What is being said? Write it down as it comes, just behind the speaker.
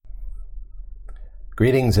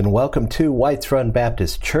Greetings and welcome to Whites Run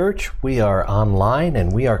Baptist Church. We are online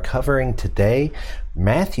and we are covering today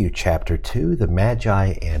Matthew chapter 2, the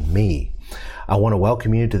Magi and Me. I want to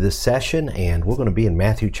welcome you to this session, and we're going to be in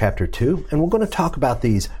Matthew chapter 2, and we're going to talk about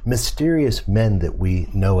these mysterious men that we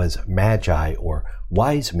know as Magi or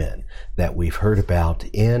wise men that we've heard about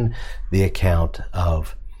in the account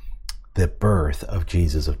of the birth of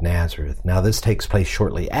Jesus of Nazareth. Now, this takes place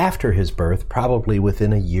shortly after his birth, probably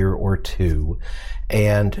within a year or two,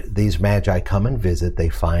 and these Magi come and visit. They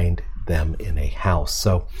find them in a house.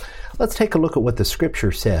 So let's take a look at what the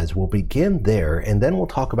scripture says. We'll begin there, and then we'll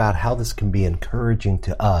talk about how this can be encouraging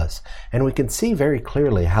to us, and we can see very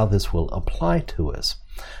clearly how this will apply to us.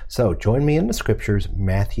 So join me in the scriptures,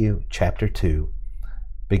 Matthew chapter 2,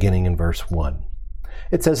 beginning in verse 1.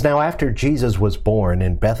 It says, "Now after Jesus was born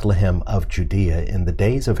in Bethlehem of Judea in the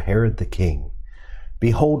days of Herod the king,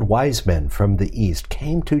 behold, wise men from the east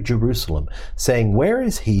came to Jerusalem, saying, 'Where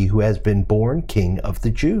is he who has been born King of the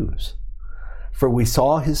Jews? For we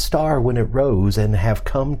saw his star when it rose and have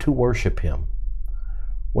come to worship him.'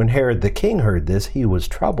 When Herod the king heard this, he was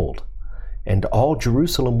troubled, and all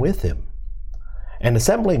Jerusalem with him. And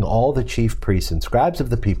assembling all the chief priests and scribes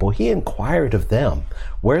of the people, he inquired of them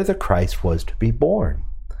where the Christ was to be born.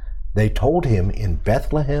 They told him, 'In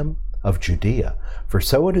Bethlehem of Judea, for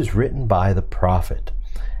so it is written by the prophet,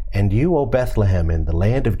 And you, O Bethlehem, in the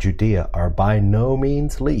land of Judea, are by no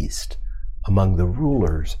means least among the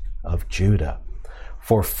rulers of Judah.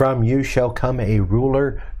 For from you shall come a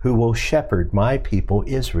ruler who will shepherd my people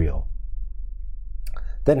Israel.'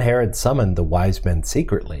 Then Herod summoned the wise men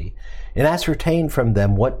secretly, and ascertained from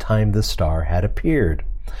them what time the star had appeared.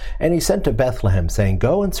 And he sent to Bethlehem, saying,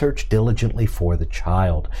 'Go and search diligently for the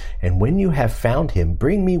child, and when you have found him,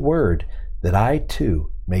 bring me word, that I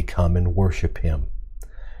too may come and worship him.'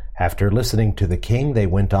 After listening to the king, they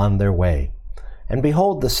went on their way. And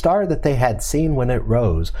behold, the star that they had seen when it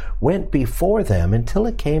rose went before them until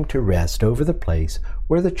it came to rest over the place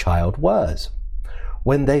where the child was.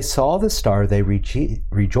 When they saw the star, they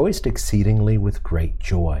rejoiced exceedingly with great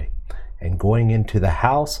joy. And going into the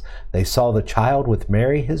house, they saw the child with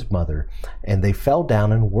Mary his mother, and they fell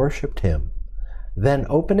down and worshipped him. Then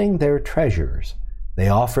opening their treasures, they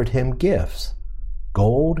offered him gifts,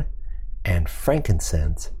 gold and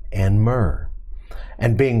frankincense and myrrh.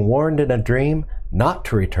 And being warned in a dream not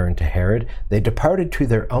to return to Herod, they departed to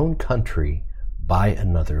their own country by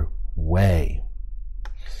another way."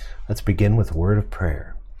 Let's begin with a word of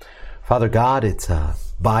prayer. Father God, it's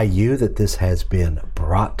by you that this has been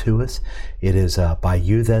brought to us. It is by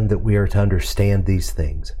you then that we are to understand these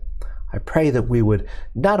things. I pray that we would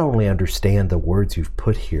not only understand the words you've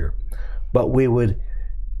put here, but we would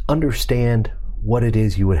understand what it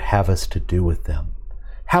is you would have us to do with them.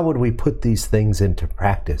 How would we put these things into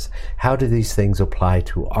practice? How do these things apply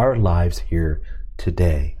to our lives here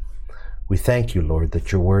today? We thank you, Lord,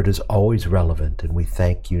 that your word is always relevant, and we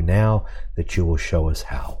thank you now that you will show us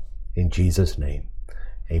how. In Jesus' name,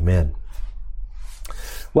 amen.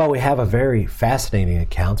 Well, we have a very fascinating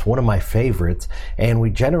account, one of my favorites, and we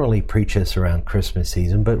generally preach this around Christmas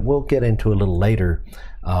season, but we'll get into a little later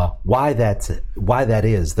why that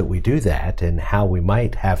is that we do that and how we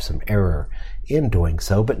might have some error in doing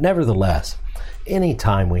so. But nevertheless,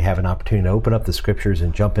 anytime we have an opportunity to open up the scriptures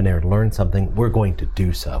and jump in there and learn something, we're going to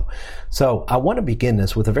do so. So I want to begin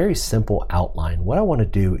this with a very simple outline. What I want to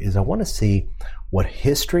do is I want to see what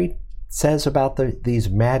history says about these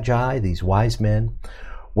Magi, these wise men,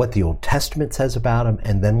 what the Old Testament says about them,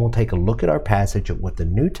 and then we'll take a look at our passage at what the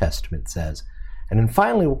New Testament says. And then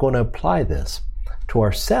finally, we're going to apply this to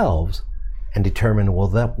ourselves and determine,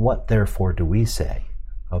 well, what therefore do we say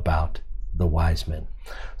about the wise men?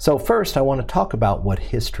 So first, I want to talk about what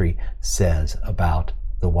history says about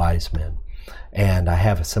the wise men. And I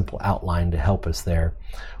have a simple outline to help us there.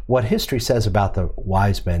 What history says about the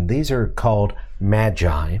wise men, these are called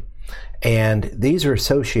Magi. And these are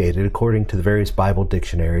associated, according to the various Bible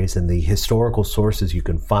dictionaries and the historical sources you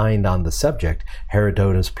can find on the subject,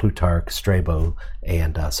 Herodotus, Plutarch, Strabo,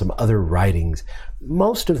 and some other writings.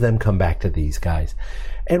 Most of them come back to these guys.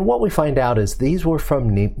 And what we find out is these were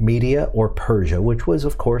from Media or Persia, which was,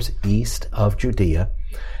 of course, east of Judea.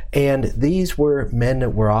 And these were men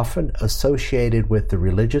that were often associated with the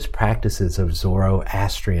religious practices of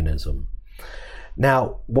Zoroastrianism.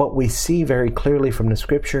 Now, what we see very clearly from the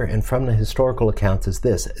scripture and from the historical accounts is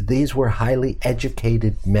this. These were highly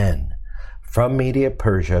educated men from Media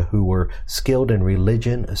Persia who were skilled in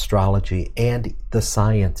religion, astrology, and the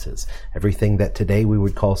sciences. Everything that today we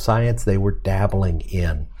would call science, they were dabbling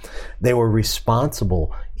in. They were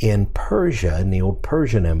responsible in Persia, in the old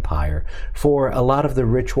Persian Empire, for a lot of the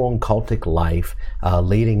ritual and cultic life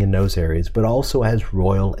leading in those areas, but also as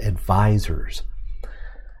royal advisors.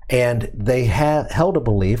 And they held a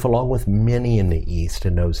belief, along with many in the East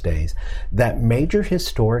in those days, that major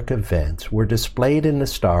historic events were displayed in the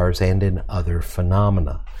stars and in other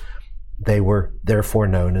phenomena. They were therefore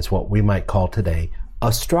known as what we might call today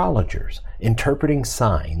astrologers, interpreting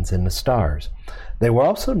signs in the stars. They were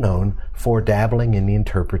also known for dabbling in the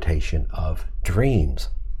interpretation of dreams.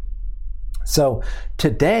 So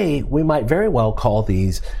today we might very well call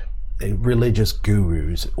these religious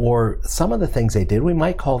gurus, or some of the things they did, we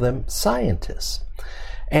might call them scientists.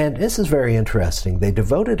 And this is very interesting. They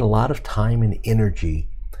devoted a lot of time and energy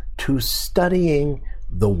to studying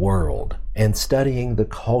the world and studying the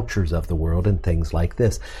cultures of the world and things like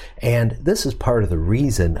this. And this is part of the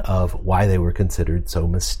reason of why they were considered so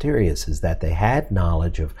mysterious, is that they had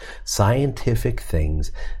knowledge of scientific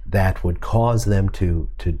things that would cause them to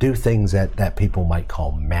do things that people might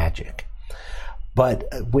call magic. But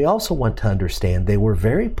we also want to understand they were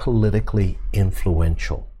very politically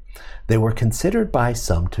influential. They were considered by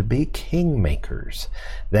some to be kingmakers,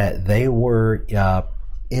 that they were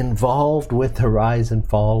involved with the rise and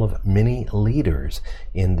fall of many leaders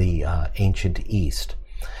in the ancient East.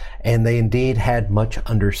 And they indeed had much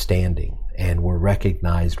understanding and were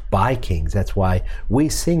recognized by kings. That's why we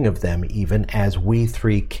sing of them even as we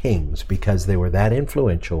three kings, because they were that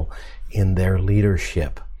influential in their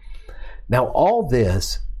leadership. Now, all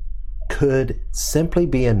this could simply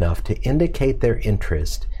be enough to indicate their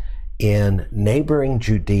interest in neighboring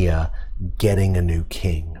Judea getting a new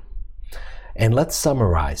king. And let's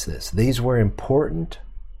summarize this. These were important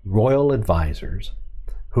royal advisors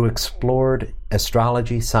who explored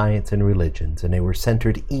astrology, science, and religions, and they were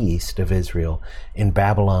centered east of Israel in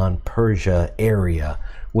Babylon, Persia area,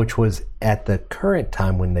 which was at the current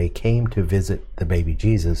time when they came to visit the baby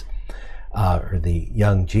Jesus, or the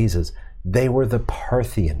young Jesus. They were the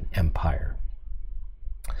Parthian Empire.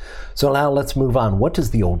 So now let's move on. What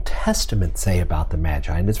does the Old Testament say about the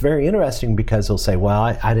Magi? And it's very interesting because they'll say, well,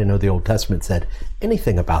 I didn't know the Old Testament said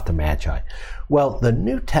anything about the Magi. Well, the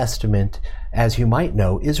New Testament, as you might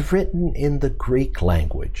know, is written in the Greek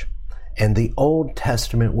language. And the Old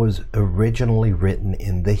Testament was originally written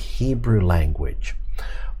in the Hebrew language.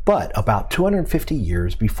 But about 250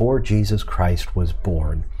 years before Jesus Christ was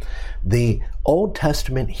born, the Old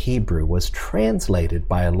Testament Hebrew was translated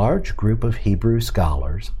by a large group of Hebrew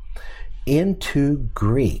scholars into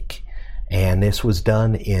Greek. And this was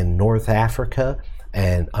done in North Africa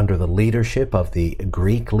and under the leadership of the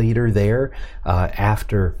Greek leader there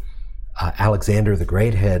after Alexander the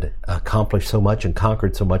Great had accomplished so much and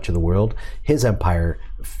conquered so much of the world. His empire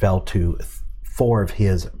fell to four of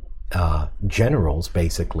his generals,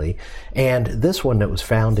 basically. And this one that was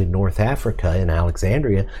found in North Africa, in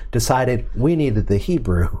Alexandria, decided we needed the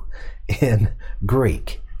Hebrew in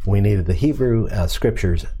Greek. We needed the Hebrew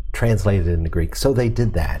scriptures translated into Greek. So they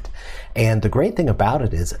did that. And the great thing about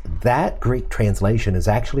it is that Greek translation is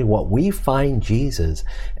actually what we find Jesus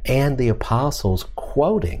and the apostles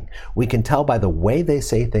quoting. We can tell by the way they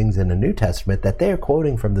say things in the New Testament that they are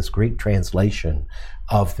quoting from this Greek translation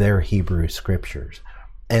of their Hebrew scriptures.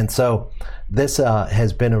 And so this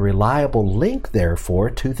has been a reliable link, therefore,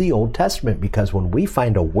 to the Old Testament, because when we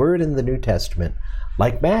find a word in the New Testament,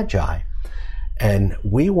 like Magi, and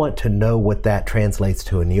we want to know what that translates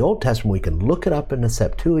to in the Old Testament, we can look it up in the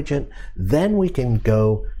Septuagint, then we can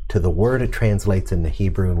go to the word it translates in the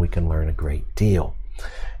Hebrew, and we can learn a great deal.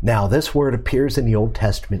 Now, this word appears in the Old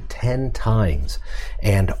Testament 10 times,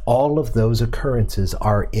 and all of those occurrences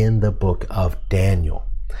are in the book of Daniel.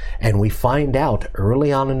 And we find out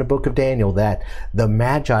early on in the book of Daniel that the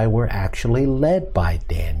Magi were actually led by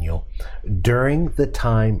Daniel during the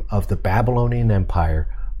time of the Babylonian Empire,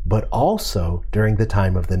 but also during the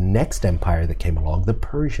time of the next empire that came along, the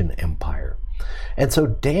Persian Empire. And so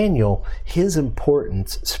Daniel, his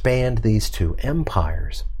importance spanned these two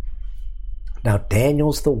empires. Now,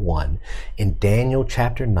 Daniel's the one in Daniel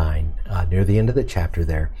chapter 9, near the end of the chapter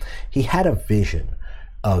there, he had a vision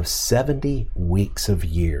of 70 weeks of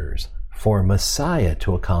years for Messiah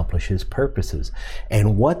to accomplish his purposes.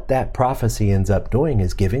 And what that prophecy ends up doing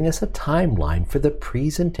is giving us a timeline for the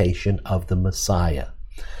presentation of the Messiah.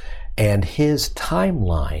 And his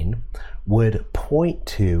timeline would point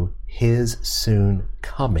to his soon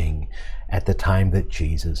coming at the time that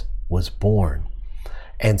Jesus was born.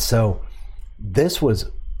 And so this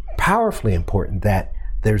was powerfully important, that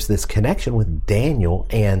there's this connection with Daniel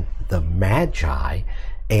and the Magi,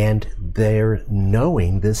 and they're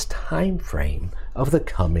knowing this time frame of the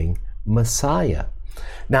coming Messiah.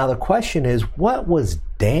 Now the question is, what was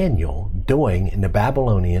Daniel doing in the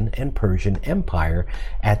Babylonian and Persian Empire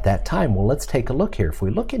at that time? Well, let's take a look here. If we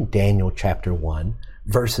look in Daniel chapter 1,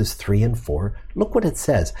 verses 3 and 4, look what it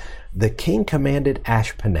says. The king commanded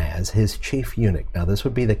Ashpenaz, his chief eunuch, now this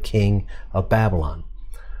would be the king of Babylon,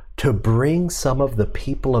 to bring some of the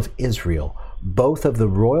people of Israel, both of the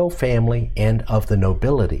royal family and of the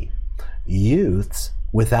nobility, youths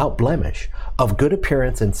without blemish, of good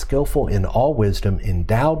appearance and skillful in all wisdom,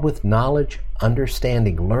 endowed with knowledge,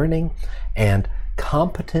 understanding, learning, and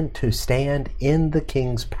competent to stand in the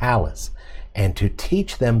king's palace, and to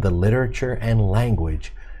teach them the literature and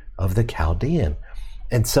language of the Chaldean.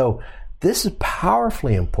 And so this is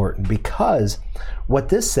powerfully important, because what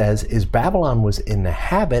this says is Babylon was in the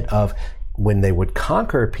habit of, when they would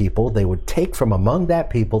conquer people, they would take from among that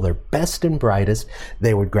people their best and brightest.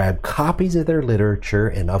 They would grab copies of their literature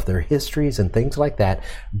and of their histories and things like that,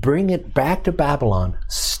 bring it back to Babylon,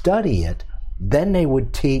 study it. Then they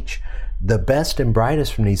would teach the best and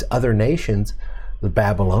brightest from these other nations the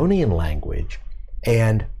Babylonian language,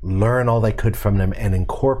 and learn all they could from them and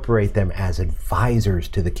incorporate them as advisors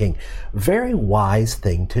to the king. Very wise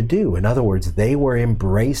thing to do. In other words, they were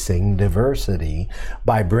embracing diversity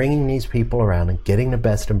by bringing these people around and getting the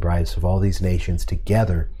best and brightest of all these nations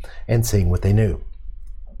together and seeing what they knew.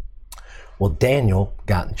 Well, Daniel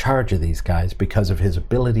got in charge of these guys because of his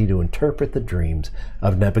ability to interpret the dreams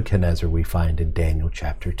of Nebuchadnezzar we find in Daniel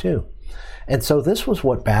chapter 2. And so this was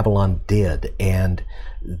what Babylon did. And,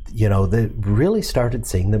 they really started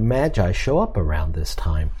seeing the Magi show up around this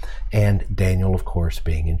time. And Daniel, of course,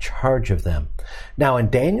 being in charge of them. Now, in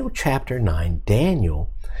Daniel chapter 9, Daniel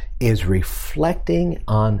is reflecting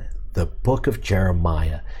on the book of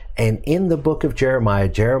Jeremiah. And in the book of Jeremiah,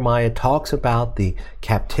 Jeremiah talks about the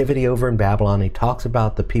captivity over in Babylon. He talks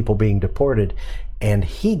about the people being deported. And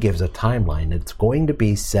he gives a timeline. It's going to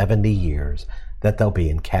be 70 years that they'll be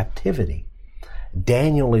in captivity.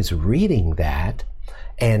 Daniel is reading that,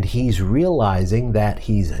 and he's realizing that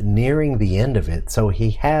he's nearing the end of it. So he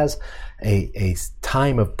has a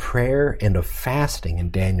time of prayer and of fasting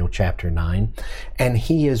in Daniel chapter 9, and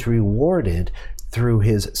he is rewarded through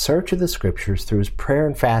his search of the scriptures, through his prayer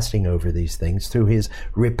and fasting over these things, through his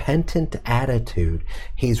repentant attitude.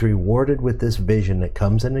 He's rewarded with this vision that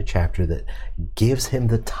comes in a chapter that gives him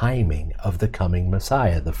the timing of the coming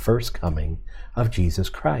Messiah, the first coming of Jesus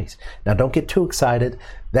Christ. Now, don't get too excited.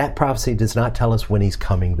 That prophecy does not tell us when he's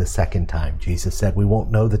coming the second time. Jesus said we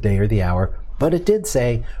won't know the day or the hour, but it did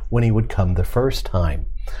say when he would come the first time.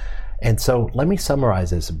 And so let me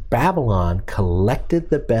summarize this. Babylon collected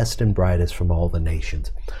the best and brightest from all the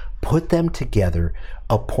nations, put them together,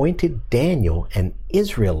 appointed Daniel, an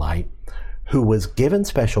Israelite, who was given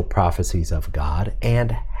special prophecies of God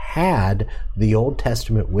and had the Old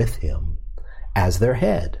Testament with him, as their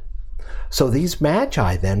head. So these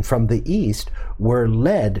Magi then from the east were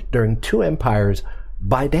led during 2 empires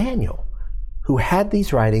by Daniel, who had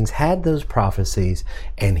these writings, had those prophecies,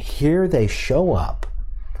 and here they show up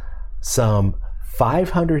some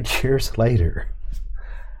 500 years later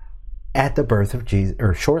at the birth of Jesus,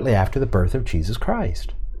 or shortly after the birth of Jesus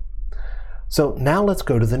Christ. So now let's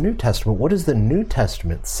go to the New Testament. What does the New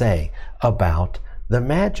Testament say about the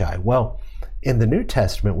Magi? Well, in the New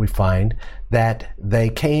Testament, we find that they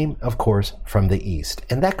came, of course, from the East.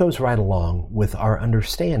 And that goes right along with our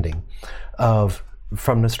understanding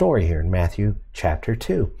from the story here in Matthew chapter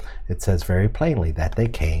 2. It says very plainly that they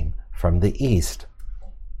came from the East.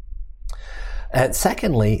 And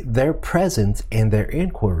secondly, their presence and their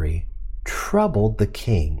inquiry troubled the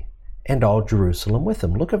king and all Jerusalem with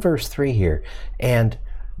them. Look at verse 3 here. And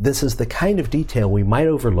this is the kind of detail we might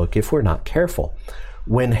overlook if we're not careful.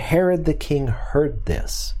 When Herod the king heard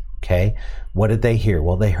this, okay, what did they hear?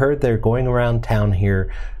 Well, they heard they're going around town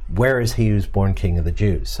here. Where is he who's born king of the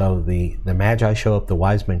Jews? So the Magi show up, the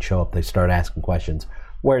wise men show up, they start asking questions.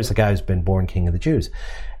 Where's the guy who's been born king of the Jews?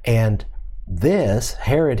 And this,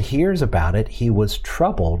 Herod hears about it. He was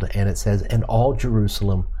troubled, and it says, and all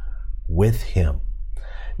Jerusalem with him.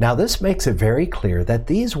 Now, this makes it very clear that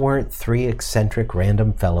these weren't 3 eccentric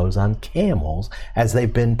random fellows on camels, as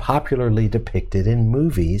they've been popularly depicted in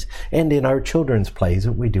movies and in our children's plays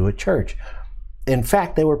that we do at church. In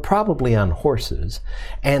fact, they were probably on horses,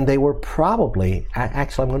 and they were probably,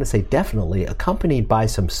 actually I'm going to say definitely, accompanied by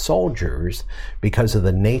some soldiers because of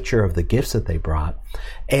the nature of the gifts that they brought,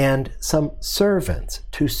 and some servants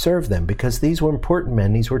to serve them, because these were important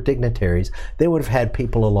men, these were dignitaries. They would have had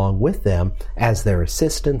people along with them as their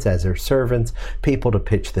assistants, as their servants, people to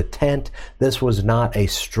pitch the tent. This was not a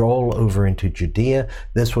stroll over into Judea.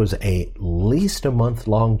 This was at least a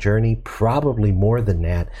month-long journey, probably more than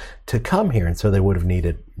that, to come here. And so they would have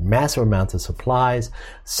needed massive amounts of supplies,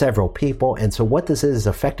 several people. And so what this is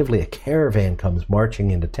effectively a caravan comes marching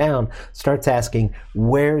into town, starts asking,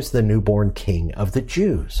 where's the newborn king of the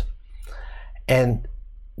Jews? And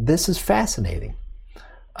this is fascinating.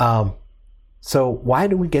 So why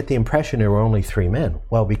do we get the impression there were only three men?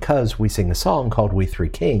 Well, because we sing a song called We Three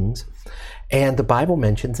Kings, and the Bible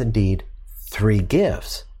mentions indeed three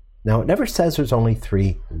gifts. Now, it never says there's only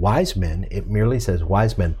three wise men. It merely says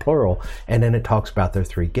wise men, plural, and then it talks about their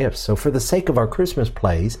three gifts. So for the sake of our Christmas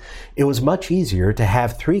plays, it was much easier to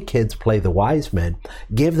have three kids play the wise men,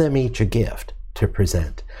 give them each a gift to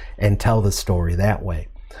present, and tell the story that way.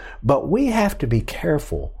 But we have to be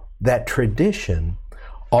careful that tradition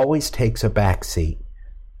always takes a backseat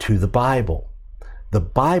to the Bible. The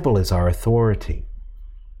Bible is our authority.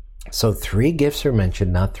 So three gifts are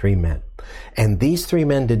mentioned, not three men. And these three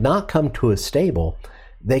men did not come to a stable.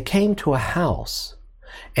 They came to a house.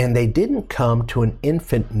 And they didn't come to an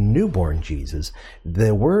infant newborn Jesus.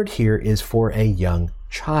 The word here is for a young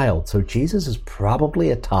child. So Jesus is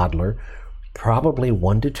probably a toddler, probably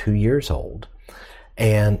 1 to 2 years old.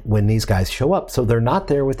 And when these guys show up, so they're not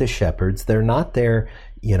there with the shepherds. They're not there,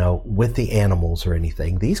 with the animals or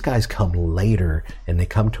anything. These guys come later, and they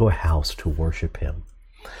come to a house to worship him.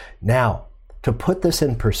 Now, to put this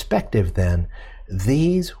in perspective then,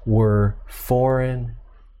 these were foreign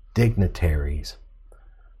dignitaries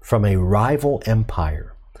from a rival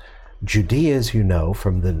empire. Judea, as you know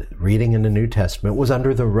from the reading in the New Testament, was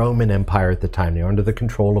under the Roman Empire at the time. They were under the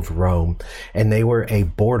control of Rome, and they were a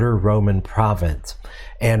border Roman province.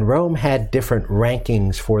 And Rome had different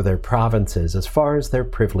rankings for their provinces as far as their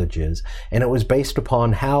privileges, and it was based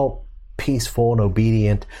upon how peaceful and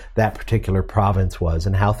obedient that particular province was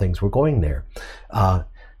and how things were going there.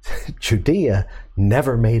 Judea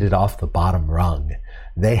never made it off the bottom rung.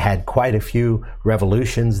 They had quite a few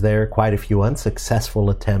revolutions there, quite a few unsuccessful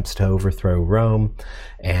attempts to overthrow Rome,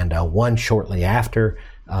 and one shortly after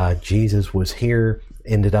Jesus was here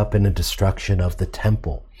ended up in the destruction of the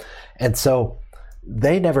temple. And so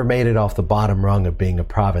they never made it off the bottom rung of being a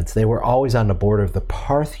province. They were always on the border of the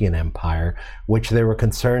Parthian Empire, which there were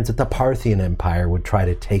concerns that the Parthian Empire would try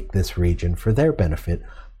to take this region for their benefit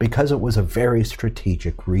because it was a very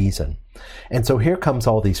strategic reason. And so here comes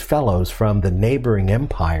all these fellows from the neighboring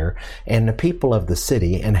empire, and the people of the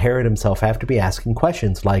city and Herod himself have to be asking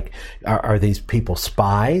questions like, are these people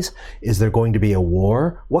spies? Is there going to be a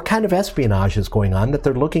war? What kind of espionage is going on that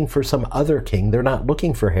they're looking for some other king? They're not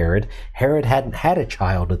looking for Herod. Herod hadn't had a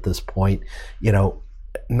child at this point,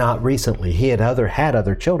 not recently. He had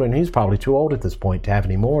other children. He was probably too old at this point to have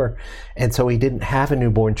any more. And so he didn't have a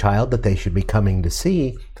newborn child that they should be coming to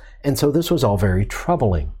see. And so this was all very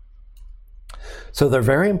troubling. So they're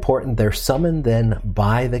very important. They're summoned then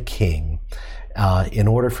by the king in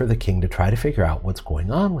order for the king to try to figure out what's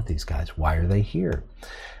going on with these guys. Why are they here?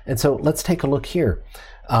 And so let's take a look here.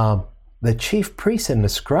 The chief priests and the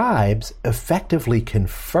scribes effectively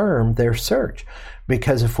confirm their search,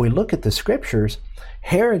 because if we look at the scriptures,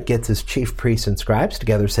 Herod gets his chief priests and scribes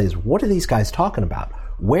together, says, what are these guys talking about?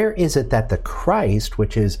 Where is it that the Christ,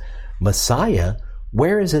 which is Messiah,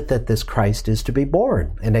 where is it that this Christ is to be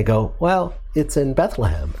born? And they go, well, it's in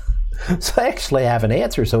Bethlehem. So I actually have an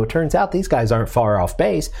answer. So it turns out these guys aren't far off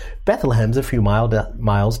base. Bethlehem's a few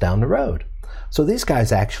miles down the road. So these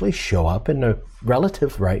guys actually show up in the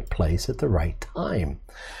relative right place at the right time.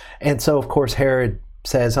 And so, of course, Herod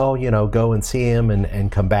says, go and see him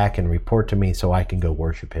and come back and report to me so I can go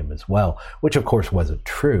worship him as well, which of course wasn't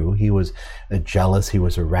true. He was jealous, he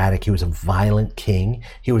was erratic, he was a violent king,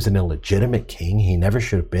 he was an illegitimate king. He never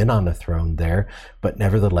should have been on the throne there, but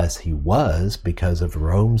nevertheless he was because of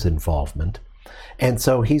Rome's involvement. And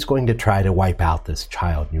so he's going to try to wipe out this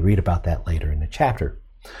child. You read about that later in the chapter.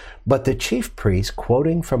 But the chief priest,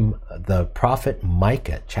 quoting from the prophet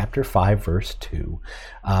Micah, chapter 5, verse 2,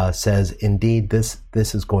 says, indeed, this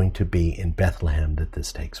is going to be in Bethlehem that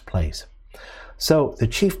this takes place. So the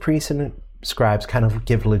chief priests and scribes kind of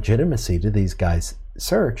give legitimacy to these guys'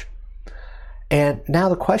 search. And now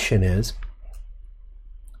the question is,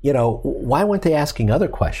 why weren't they asking other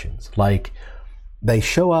questions? Like, they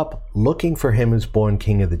show up looking for him who's born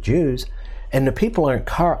King of the Jews, And the people aren't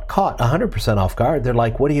caught 100% off guard. They're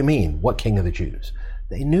like, what do you mean? What king of the Jews?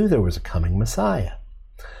 They knew there was a coming Messiah.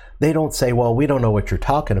 They don't say, well, we don't know what you're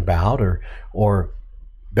talking about, or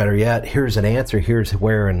better yet, here's an answer, here's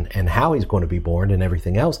where and how he's going to be born and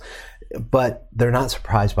everything else. But they're not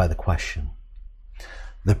surprised by the question.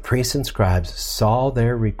 The priests and scribes saw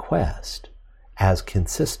their request as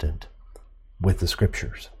consistent with the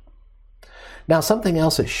scriptures. Now, something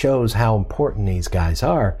else that shows how important these guys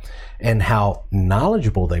are and how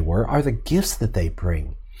knowledgeable they were are the gifts that they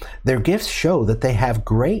bring. Their gifts show that they have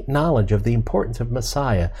great knowledge of the importance of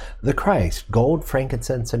Messiah, the Christ. Gold,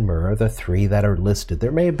 frankincense, and myrrh are the three that are listed.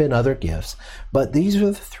 There may have been other gifts, but these are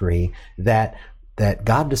the three that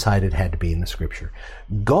God decided had to be in the scripture.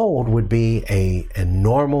 Gold would be a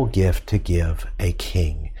normal gift to give a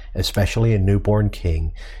king, especially a newborn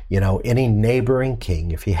king. You know, any neighboring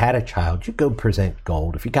king, if he had a child, you go present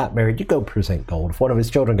gold. If he got married, you go present gold. If one of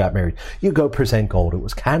his children got married, you go present gold. It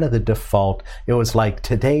was kind of the default. It was like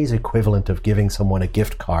today's equivalent of giving someone a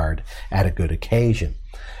gift card at a good occasion.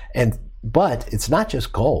 But it's not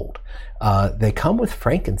just gold. They come with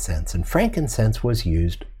frankincense, and frankincense was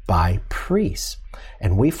used by priests.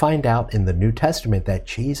 And we find out in the New Testament that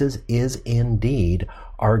Jesus is indeed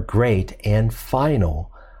our great and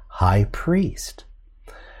final high priest.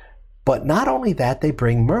 But not only that, they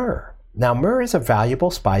bring myrrh. Now, myrrh is a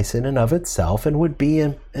valuable spice in and of itself and would be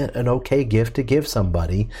an okay gift to give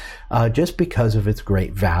somebody just because of its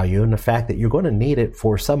great value and the fact that you're going to need it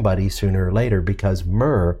for somebody sooner or later, because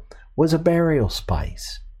myrrh was a burial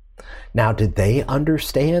spice. Now, did they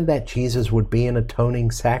understand that Jesus would be an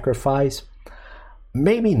atoning sacrifice?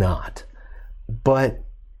 Maybe not, but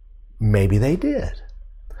maybe they did.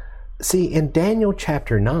 See, in Daniel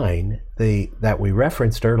chapter 9, that we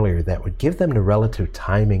referenced earlier, that would give them the relative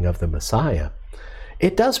timing of the Messiah,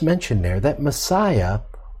 it does mention there that Messiah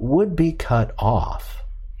would be cut off.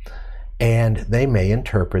 And they may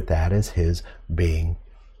interpret that as his being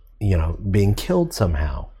killed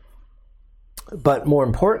somehow. But more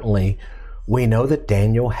importantly, we know that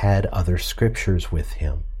Daniel had other scriptures with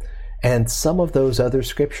him. And some of those other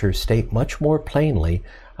scriptures state much more plainly,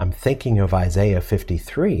 I'm thinking of Isaiah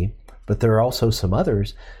 53, but there are also some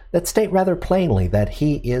others that state rather plainly that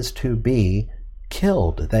he is to be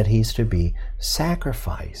killed, that he's to be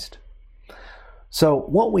sacrificed. So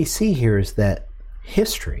what we see here is that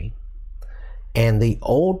history and the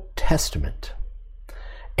Old Testament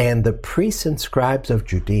and the priests and scribes of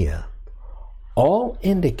Judea all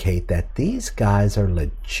indicate that these guys are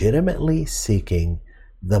legitimately seeking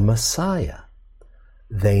the Messiah.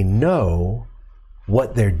 They know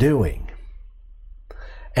what they're doing.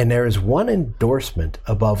 And there is one endorsement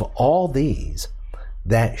above all these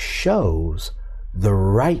that shows the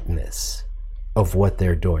rightness of what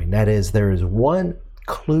they're doing. That is, there is one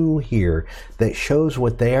clue here that shows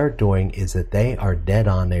what they are doing is that they are dead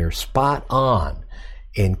on. They are spot on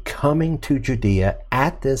in coming to Judea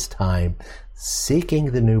at this time,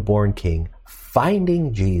 seeking the newborn king,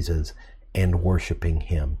 finding Jesus, and worshiping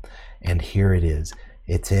him. And here it is.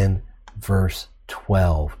 It's in verse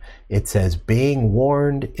 12. It says, being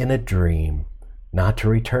warned in a dream not to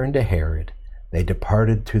return to Herod, they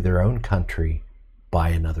departed to their own country by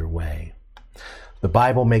another way. The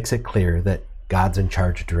Bible makes it clear that God's in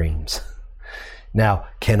charge of dreams. Now,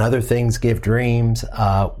 can other things give dreams?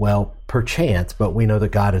 Well, perchance, but we know that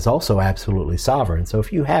God is also absolutely sovereign. So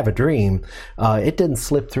if you have a dream, it didn't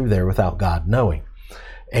slip through there without God knowing.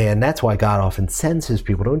 And that's why God often sends his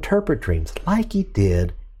people to interpret dreams, like he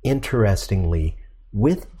did, interestingly,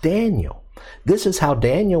 with Daniel. This is how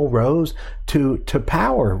Daniel rose to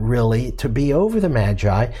power, really, to be over the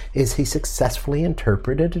Magi, is he successfully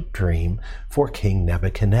interpreted a dream for King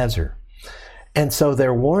Nebuchadnezzar. And so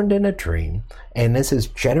they're warned in a dream, and this is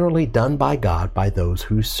generally done by God, by those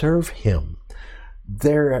who serve him.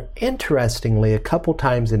 There are, interestingly, a couple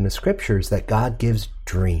times in the scriptures that God gives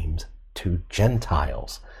dreams to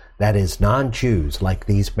Gentiles, that is, non-Jews, like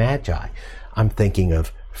these Magi. I'm thinking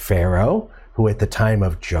of Pharaoh, who at the time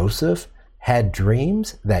of Joseph had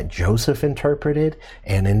dreams that Joseph interpreted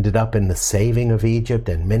and ended up in the saving of Egypt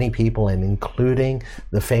and many people, and including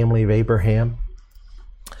the family of Abraham.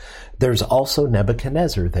 There's also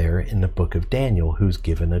Nebuchadnezzar there in the book of Daniel, who's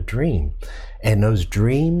given a dream. And those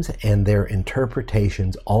dreams and their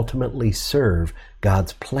interpretations ultimately serve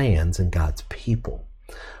God's plans and God's people.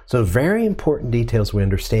 So very important details we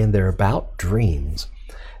understand there about dreams,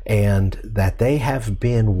 and that they have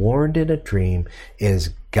been warned in a dream is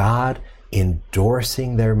God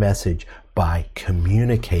endorsing their message by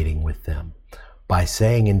communicating with them, by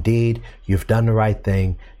saying, indeed, you've done the right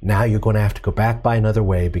thing. Now you're going to have to go back by another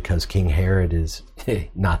way because King Herod is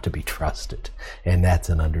not to be trusted. And that's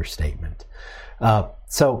an understatement.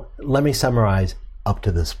 So let me summarize up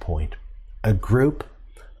to this point. A group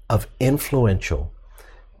of influential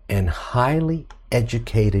and highly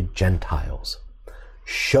educated Gentiles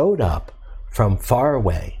showed up from far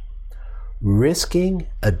away, risking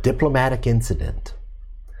a diplomatic incident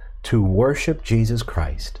to worship Jesus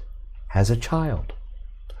Christ as a child.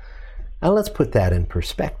 Now let's put that in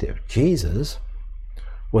perspective. Jesus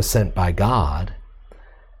was sent by God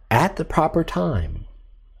at the proper time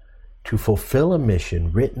to fulfill a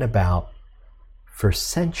mission written about for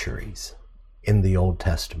centuries in the Old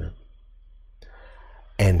Testament.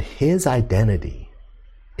 And his identity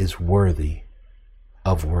is worthy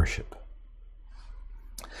of worship.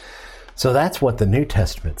 So that's what the New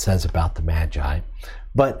Testament says about the Magi.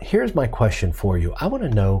 But here's my question for you. I want to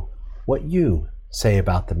know what you say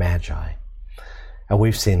about the Magi. And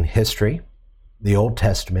we've seen history, the Old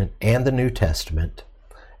Testament and the New Testament,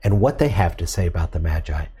 and what they have to say about the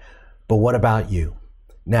Magi. But what about you?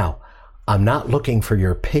 Now, I'm not looking for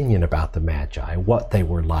your opinion about the Magi, what they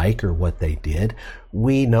were like or what they did.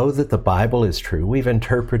 We know that the Bible is true. We've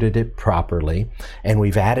interpreted it properly, and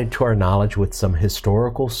we've added to our knowledge with some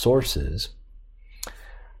historical sources.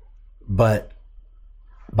 But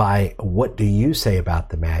by what do you say about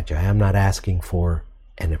the Magi? I'm not asking for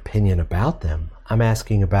an opinion about them. I'm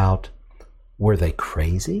asking about, were they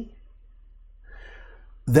crazy?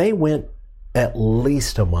 They went at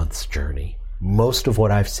least a month's journey. Most of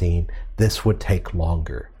what I've seen, this would take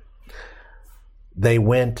longer. They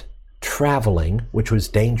went traveling, which was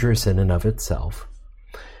dangerous in and of itself,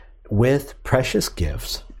 with precious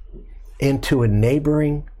gifts into a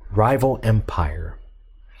neighboring rival empire.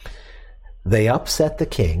 They upset the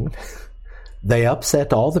king. They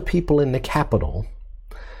upset all the people in the capital.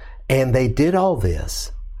 And they did all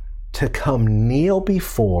this to come kneel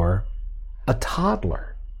before a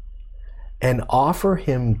toddler and offer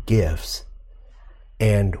him gifts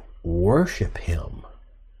and worship him.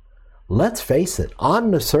 Let's face it, on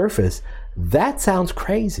the surface, that sounds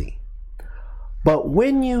crazy. But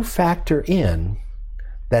when you factor in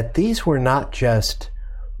that these were not just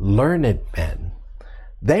learned men,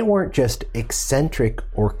 they weren't just eccentric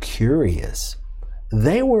or curious,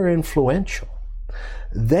 they were influential.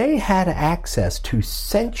 They had access to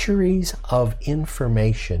centuries of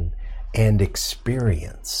information and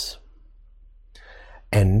experience.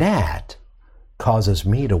 And that causes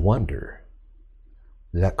me to wonder.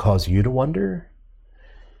 Does that cause you to wonder?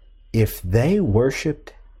 If they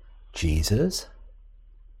worshiped Jesus,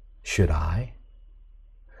 should I?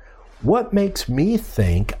 What makes me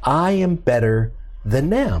think I am better than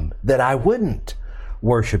them, that I wouldn't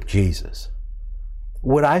worship Jesus?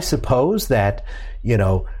 Would I suppose that,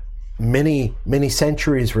 many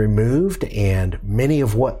centuries removed and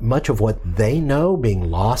much of what they know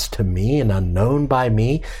being lost to me and unknown by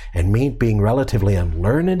me, and me being relatively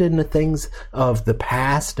unlearned in the things of the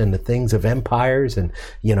past and the things of empires and,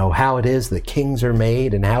 how it is that kings are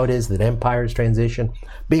made and how it is that empires transition,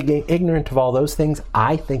 being ignorant of all those things,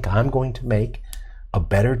 I think I'm going to make a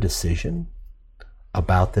better decision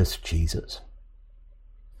about this Jesus?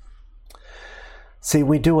 See,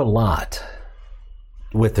 we do a lot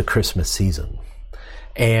with the Christmas season.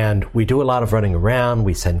 And we do a lot of running around.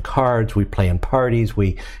 We send cards, we plan parties,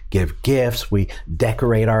 we give gifts, we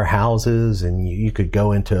decorate our houses, and you could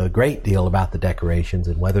go into a great deal about the decorations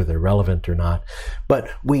and whether they're relevant or not. But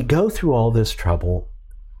we go through all this trouble.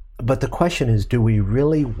 But the question is, do we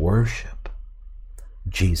really worship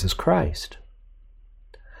Jesus Christ?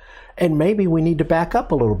 And maybe we need to back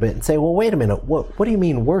up a little bit and say, well, wait a minute, what do you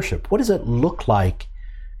mean worship? What does it look like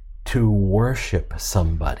to worship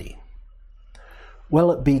somebody?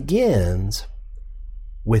 Well, it begins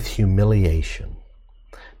with humiliation.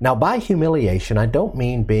 Now, by humiliation, I don't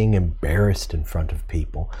mean being embarrassed in front of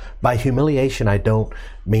people. By humiliation, I don't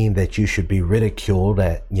mean that you should be ridiculed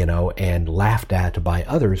at, and laughed at by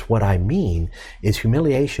others. What I mean is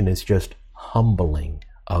humiliation is just humbling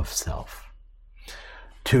of self.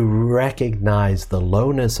 To recognize the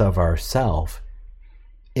lowness of ourself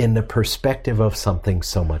in the perspective of something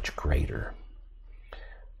so much greater.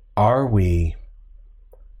 Are we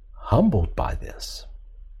humbled by this?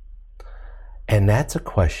 And that's a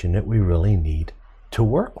question that we really need to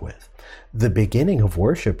work with. The beginning of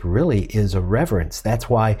worship really is a reverence. That's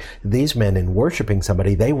why these men, in worshiping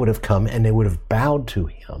somebody, they would have come and they would have bowed to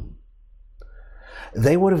him.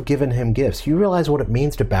 They would have given him gifts. You realize what it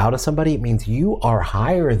means to bow to somebody? It means you are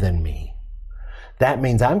higher than me. That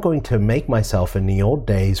means I'm going to make myself, in the old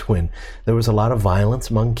days when there was a lot of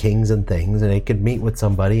violence among kings and things, and they could meet with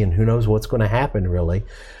somebody and who knows what's going to happen really.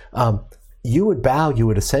 You would bow, you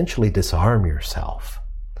would essentially disarm yourself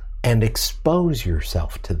and expose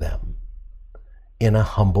yourself to them in a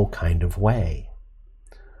humble kind of way.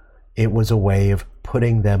 It was a way of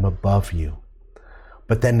putting them above you.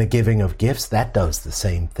 But then the giving of gifts, that does the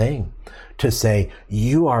same thing. To say,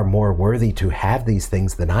 you are more worthy to have these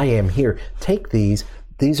things than I am. Here, take these.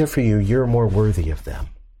 These are for you. You're more worthy of them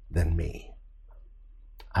than me.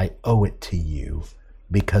 I owe it to you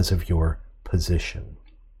because of your position.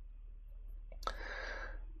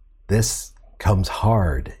 This comes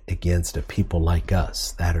hard against a people like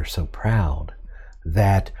us that are so proud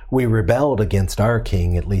that we rebelled against our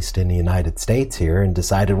king, at least in the United States here, and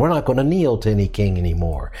decided we're not going to kneel to any king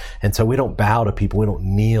anymore. And so we don't bow to people, we don't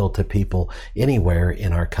kneel to people anywhere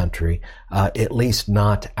in our country, at least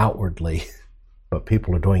not outwardly, but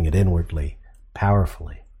people are doing it inwardly,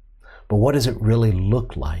 powerfully. But what does it really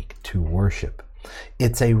look like to worship?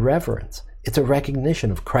 It's a reverence. It's a recognition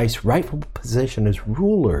of Christ's rightful position as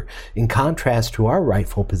ruler in contrast to our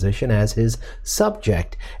rightful position as his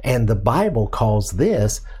subject. And the Bible calls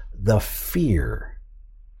this the fear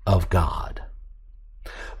of God.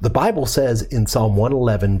 The Bible says in Psalm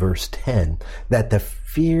 111 verse 10 that the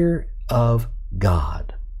fear of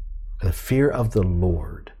God, the fear of the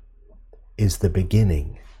Lord, is the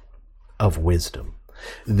beginning of wisdom.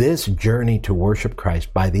 This journey to worship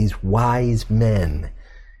Christ by these wise men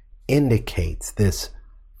indicates this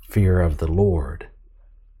fear of the Lord.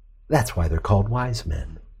 That's why they're called wise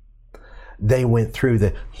men. They went through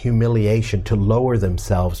the humiliation to lower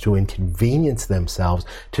themselves, to inconvenience themselves,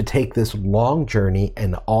 to take this long journey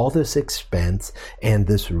and all this expense and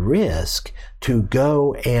this risk to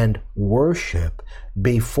go and worship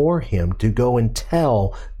before him, to go and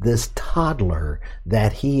tell this toddler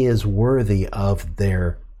that he is worthy of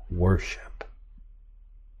their worship.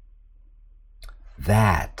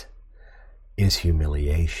 That is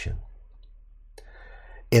humiliation.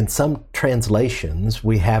 In some translations,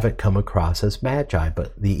 we have it come across as magi,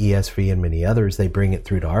 but the ESV and many others, they bring it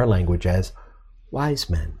through to our language as wise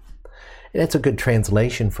men. And it's a good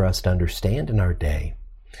translation for us to understand in our day.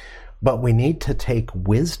 But we need to take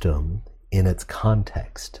wisdom in its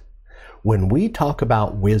context. When we talk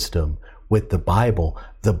about wisdom with the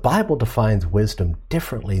Bible defines wisdom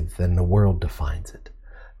differently than the world defines it.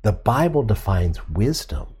 The Bible defines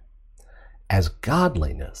wisdom as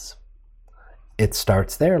godliness. It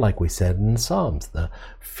starts there, like we said in the Psalms. The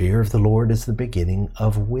fear of the Lord is the beginning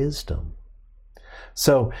of wisdom.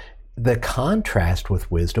 So the contrast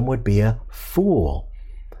with wisdom would be a fool.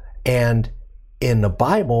 And in the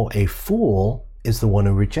Bible, a fool is the one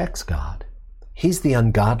who rejects God. He's the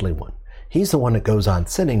ungodly one. He's the one that goes on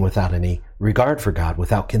sinning without any regard for God,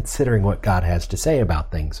 without considering what God has to say about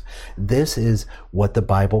things. This is what the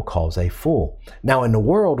Bible calls a fool. Now, in the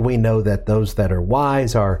world, we know that those that are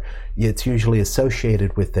wise it's usually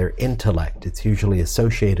associated with their intellect. It's usually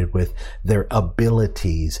associated with their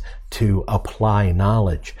abilities to apply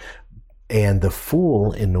knowledge. And the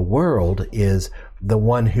fool in the world is the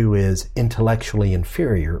one who is intellectually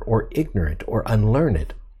inferior or ignorant or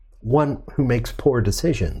unlearned, one who makes poor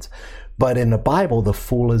decisions. But in the Bible, the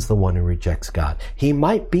fool is the one who rejects God. He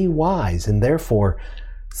might be wise, and therefore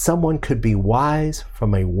someone could be wise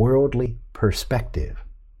from a worldly perspective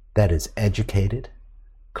that is educated,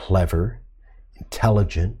 clever,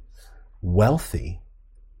 intelligent, wealthy,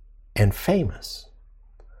 and famous.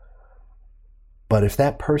 But if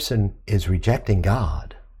that person is rejecting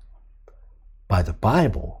God, by the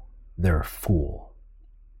Bible, they're a fool.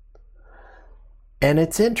 And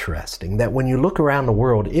it's interesting that when you look around the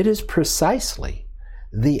world, it is precisely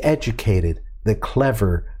the educated, the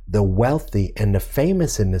clever, the wealthy, and the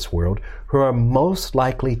famous in this world who are most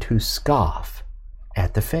likely to scoff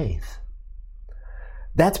at the faith.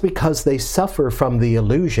 That's because they suffer from the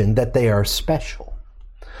illusion that they are special.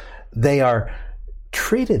 They are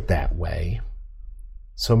treated that way,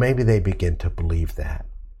 so maybe they begin to believe that.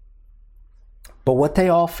 But what they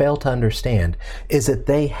all fail to understand is that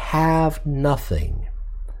they have nothing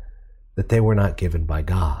that they were not given by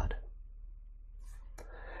God.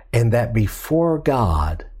 And that before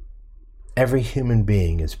God, every human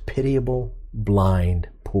being is pitiable, blind,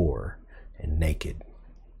 poor, and naked.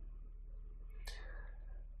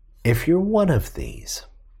 If you're one of these,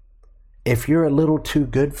 if you're a little too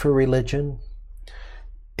good for religion,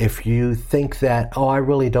 if you think that, I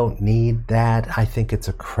really don't need that, I think it's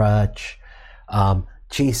a crutch,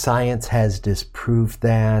 gee, science has disproved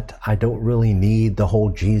that. I don't really need the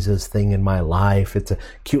whole Jesus thing in my life. It's a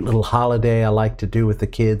cute little holiday I like to do with the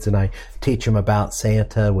kids, and I teach them about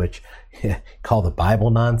Santa, which call the Bible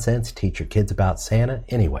nonsense. Teach your kids about Santa.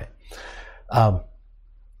 Anyway,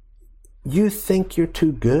 you think you're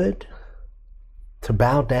too good to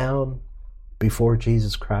bow down before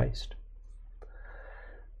Jesus Christ?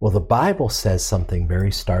 Well, the Bible says something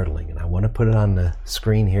very startling, and I want to put it on the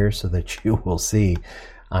screen here so that you will see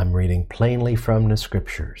I'm reading plainly from the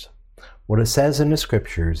Scriptures. What it says in the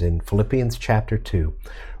Scriptures in Philippians chapter 2,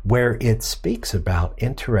 where it speaks about,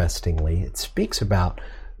 interestingly, it speaks about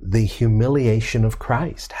the humiliation of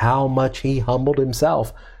Christ, how much he humbled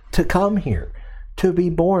himself to come here, to be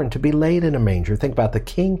born, to be laid in a manger. Think about the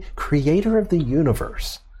King, creator of the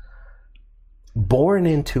universe, born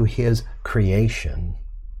into his creation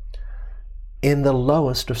in the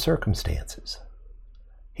lowest of circumstances.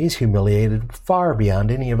 He's humiliated far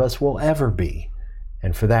beyond any of us will ever be.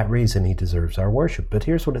 And for that reason, he deserves our worship. But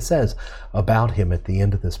here's what it says about him at the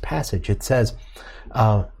end of this passage. It says,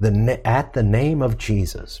 at the name of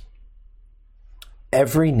Jesus,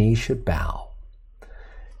 every knee should bow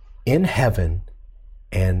in heaven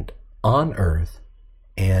and on earth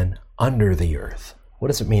and under the earth. What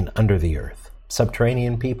does it mean, under the earth?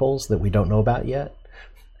 Subterranean peoples that we don't know about yet?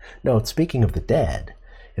 No, it's speaking of the dead.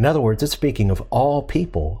 In other words, it's speaking of all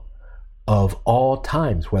people of all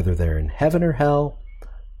times, whether they're in heaven or hell,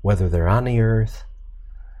 whether they're on the earth.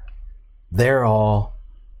 They're all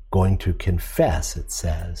going to confess, it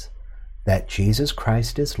says, that Jesus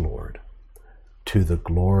Christ is Lord, to the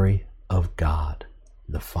glory of God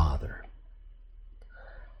the Father.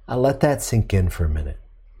 I'll let that sink in for a minute.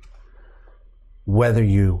 Whether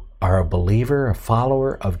you are a believer, a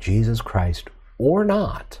follower of Jesus Christ or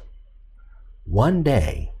not, one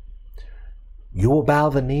day you will bow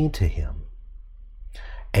the knee to him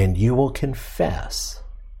and you will confess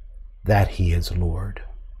that he is Lord.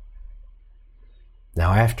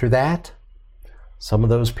 Now after that, some of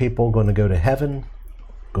those people are going to go to heaven,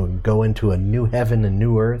 going to go into a new heaven and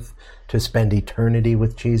new earth to spend eternity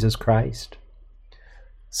with Jesus Christ.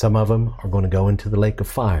 Some of them are going to go into the lake of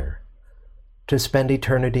fire to spend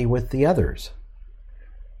eternity with the others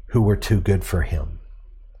who were too good for him,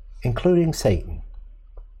 including Satan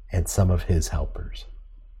and some of his helpers.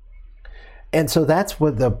 And so that's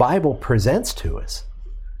what the Bible presents to us.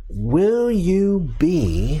 Will you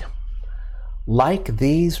be like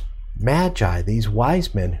these magi, these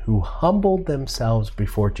wise men who humbled themselves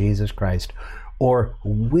before Jesus Christ, or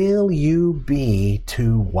will you be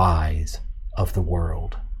too wise of the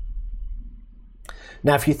world?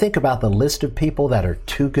 Now, if you think about the list of people that are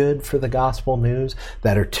too good for the gospel news,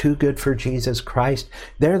 that are too good for Jesus Christ,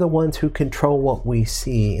 they're the ones who control what we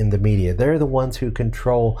see in the media. They're the ones who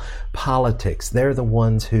control politics. They're the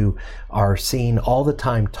ones who are seen all the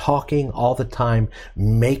time talking, all the time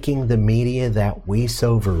making the media that we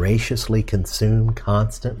so voraciously consume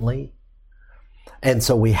constantly. And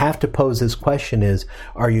so we have to pose this question is,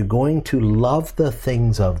 are you going to love the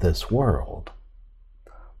things of this world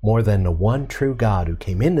more than the one true God who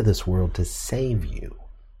came into this world to save you?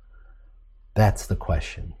 That's the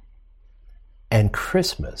question. And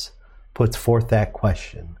Christmas puts forth that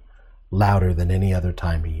question louder than any other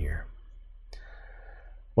time of year.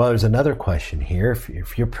 Well, there's another question here.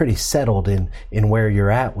 If you're pretty settled in where you're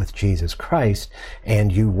at with Jesus Christ,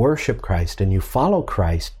 and you worship Christ and you follow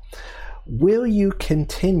Christ, will you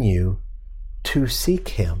continue to seek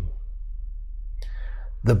him?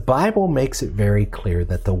 The Bible makes it very clear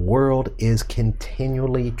that the world is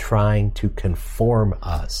continually trying to conform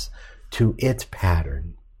us to its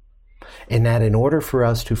pattern, and that in order for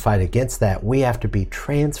us to fight against that, we have to be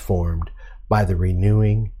transformed by the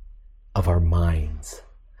renewing of our minds.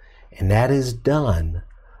 And that is done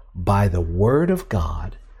by the Word of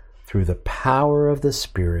God through the power of the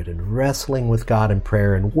Spirit and wrestling with God in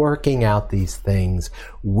prayer and working out these things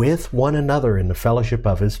with one another in the fellowship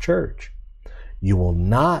of his church. You will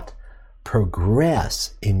not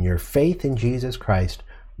progress in your faith in Jesus Christ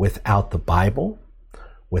without the Bible,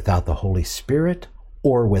 without the Holy Spirit,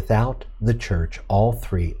 or without the church. All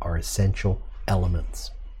three are essential elements.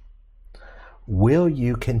 Will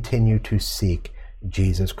you continue to seek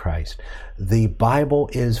Jesus Christ? The Bible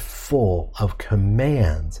is full of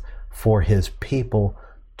commands for his people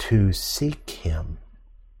to seek him.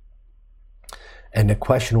 And the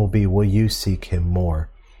question will be, will you seek him more?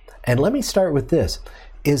 And let me start with this.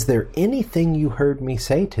 Is there anything you heard me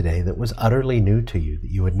say today that was utterly new to you,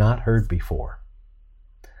 that you had not heard before?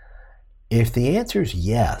 If the answer is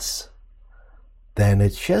yes, then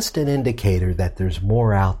it's just an indicator that there's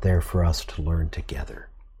more out there for us to learn together.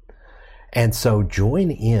 And so join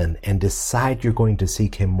in and decide you're going to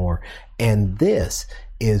seek him more. And this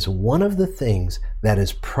is one of the things that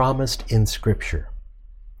is promised in Scripture.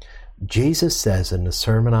 Jesus says in the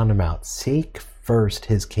Sermon on the Mount, seek first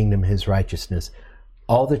his kingdom, his righteousness.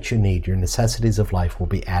 All that you need, your necessities of life, will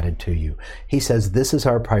be added to you. He says this is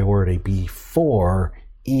our priority before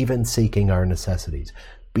even seeking our necessities.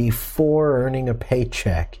 Before earning a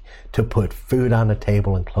paycheck to put food on the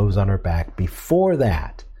table and clothes on our back, before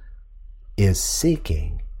that is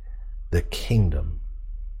seeking the kingdom.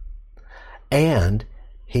 And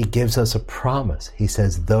he gives us a promise. He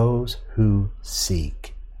says, those who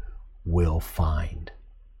seek will find.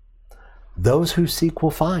 Those who seek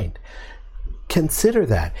will find. Consider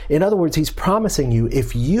that. In other words, he's promising you,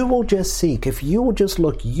 if you will just seek, if you will just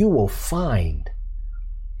look, you will find.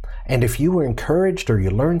 And if you were encouraged or you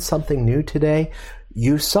learned something new today,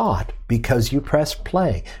 you saw it because you pressed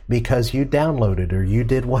play, because you downloaded or you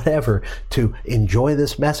did whatever to enjoy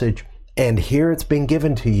this message. And here it's been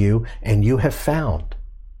given to you and you have found.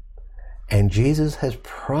 And Jesus has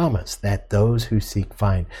promised that those who seek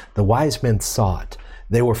find. The wise men sought.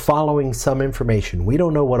 They were following some information. We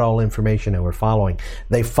don't know what all information they were following.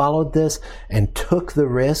 They followed this and took the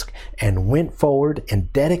risk and went forward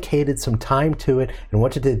and dedicated some time to it. And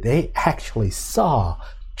what did they actually saw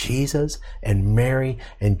Jesus and Mary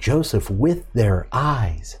and Joseph with their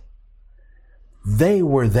eyes. They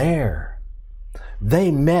were there. They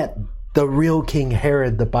met the real King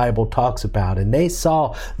Herod the Bible talks about, and they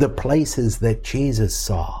saw the places that Jesus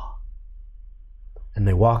saw. And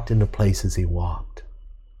they walked in the places he walked.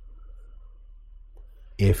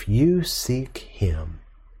 If you seek him,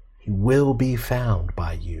 he will be found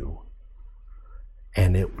by you,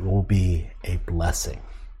 and it will be a blessing.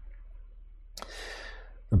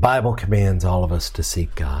 The Bible commands all of us to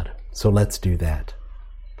seek God, so let's do that.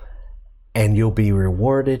 And you'll be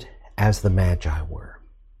rewarded as the Magi were.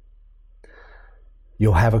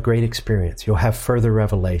 You'll have a great experience. You'll have further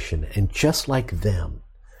revelation. And just like them,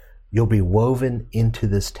 you'll be woven into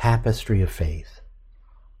this tapestry of faith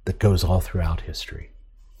that goes all throughout history.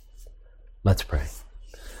 Let's pray.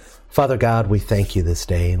 Father God, we thank you this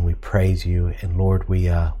day and we praise you. And Lord, we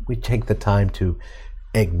take the time to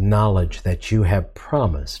acknowledge that you have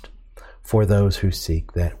promised for those who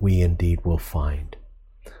seek that we indeed will find,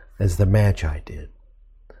 as the Magi did.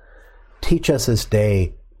 Teach us this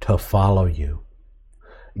day to follow you.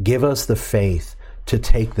 Give us the faith to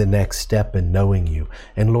take the next step in knowing you.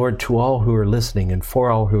 And Lord, to all who are listening and for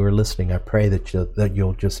all who are listening, I pray that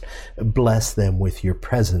you'll just bless them with your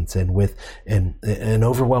presence and with an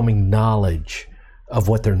overwhelming knowledge of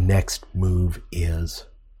what their next move is.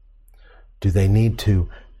 Do they need to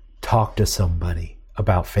talk to somebody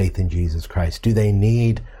about faith in Jesus Christ? Do they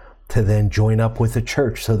need to then join up with the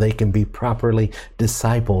church so they can be properly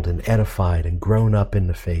discipled and edified and grown up in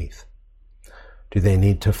the faith? Do they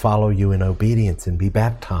need to follow you in obedience and be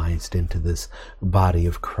baptized into this body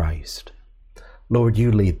of Christ? Lord,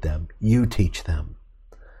 you lead them. You teach them.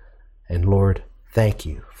 And Lord, thank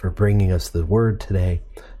you for bringing us the word today.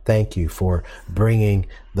 Thank you for bringing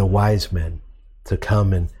the wise men to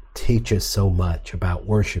come and teach us so much about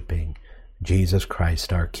worshiping Jesus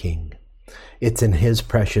Christ, our King. It's in his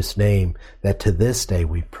precious name that to this day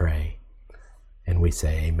we pray and we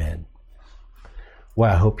say amen.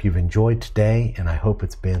 Well, I hope you've enjoyed today, and I hope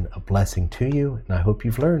it's been a blessing to you, and I hope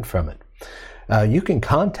you've learned from it. You can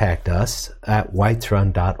contact us at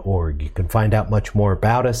whitesrun.org. You can find out much more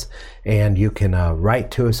about us, and you can write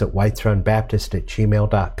to us at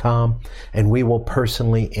whitesrunbaptist@gmail.com, and we will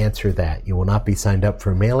personally answer that. You will not be signed up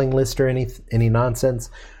for a mailing list or any nonsense.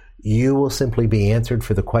 You will simply be answered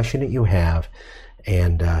for the question that you have,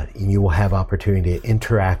 and you will have opportunity to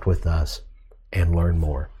interact with us and learn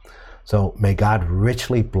more. So may God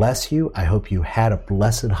richly bless you. I hope you had a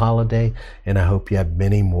blessed holiday, and I hope you have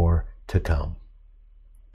many more to come.